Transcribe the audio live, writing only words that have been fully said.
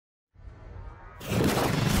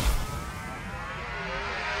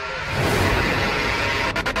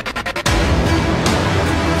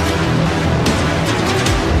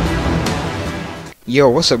Yo,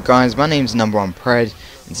 what's up guys, my name's #1pred,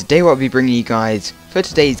 and today what I'll be bringing you guys for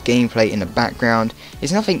today's gameplay in the background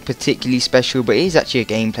is nothing particularly special, but it is actually a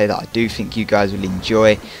gameplay that I do think you guys will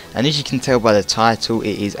enjoy. And as you can tell by the title,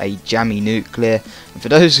 it is a jammy nuclear. And for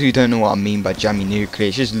those who don't know what I mean by jammy nuclear,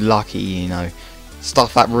 it's just lucky, you know,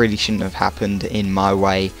 stuff that really shouldn't have happened in my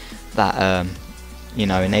way that you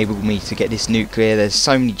know, enabled me to get this nuclear. There's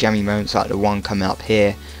so many jammy moments like the one coming up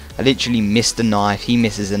here. I literally missed the knife, he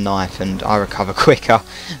misses the knife, and I recover quicker.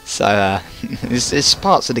 So it's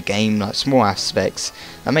parts of the game, like small aspects,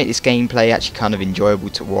 that make this gameplay actually kind of enjoyable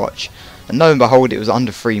to watch. And lo and behold, it was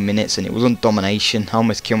under 3 minutes and it was on domination. I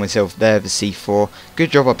almost killed myself there with the C4.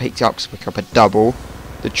 Good job I picked up to pick up a double,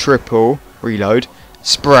 the triple, reload,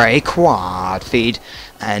 spray, quad, feed.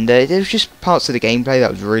 And there was just parts of the gameplay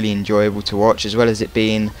that was really enjoyable to watch, as well as it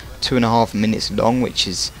being 2.5 minutes long, which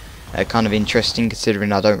is kind of interesting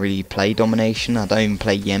considering I don't really play domination. I don't even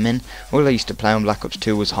play Yemen. All I used to play on Black Ops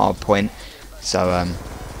 2 was Hardpoint. So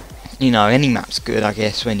you know, any map's good I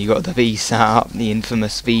guess when you got the VSAT up, the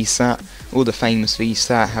infamous VSAT, or the famous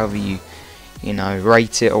VSAT, however you know,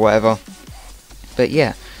 rate it or whatever. But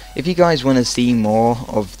yeah, if you guys want to see more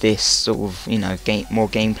of this sort of, you know, more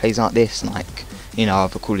gameplays like this, like, you know,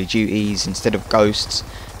 other Call of Duties instead of Ghosts,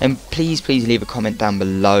 then please leave a comment down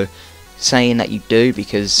below saying that you do,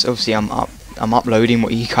 because obviously I'm uploading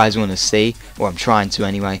what you guys want to see, or I'm trying to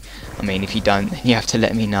anyway. I mean, if you don't, then you have to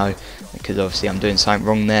let me know, because obviously I'm doing something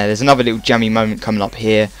wrong there. There's another little jammy moment coming up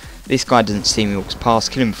here. This guy doesn't see me, walks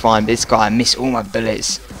past, kill him fine, but this guy, I miss all my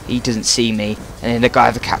bullets, he doesn't see me, and then the guy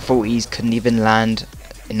with the Cat 40s couldn't even land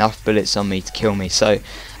enough bullets on me to kill me. So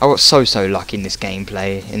I got so lucky in this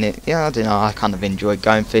gameplay, and yeah, I don't know, I kind of enjoyed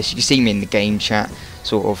going for this. You can see me in the game chat,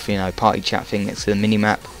 sort of, you know, party chat thing next to the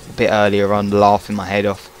minimap a bit earlier on, laughing my head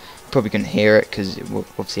off. Probably couldn't hear it because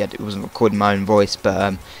obviously it wasn't recording my own voice,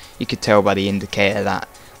 but you could tell by the indicator that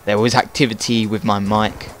there was activity with my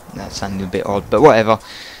mic. That sounded a bit odd, but whatever.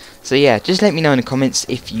 So yeah, just let me know in the comments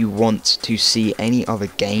if you want to see any other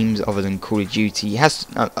games other than Call of Duty. It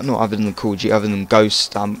has not other than Call of Duty, other than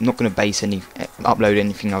Ghost. I'm not going to upload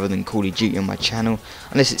anything other than Call of Duty on my channel,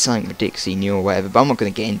 unless it's something ridiculously new or whatever. But I'm not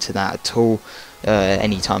going to get into that at all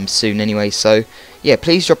anytime soon anyway. So yeah,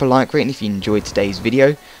 please drop a like rating if you enjoyed today's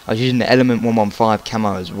video. I was using the Element 115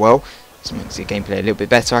 camo as well, so it makes the gameplay a little bit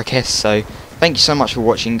better I guess. So thank you so much for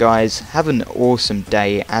watching guys, have an awesome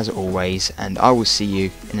day as always, and I will see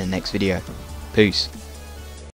you in the next video. Peace.